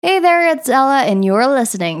Hey there, it's Ella, and you're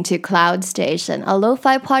listening to Cloud Station, a lo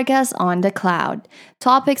fi podcast on the cloud.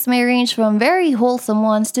 Topics may range from very wholesome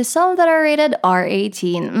ones to some that are rated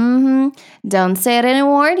R18. Don't say I didn't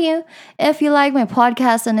warn you. If you like my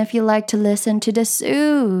podcast and if you like to listen to the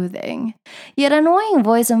soothing, yet annoying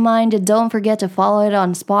voice of mine, then don't forget to follow it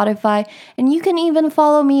on Spotify, and you can even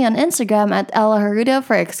follow me on Instagram at Ella Haruda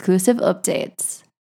for exclusive updates.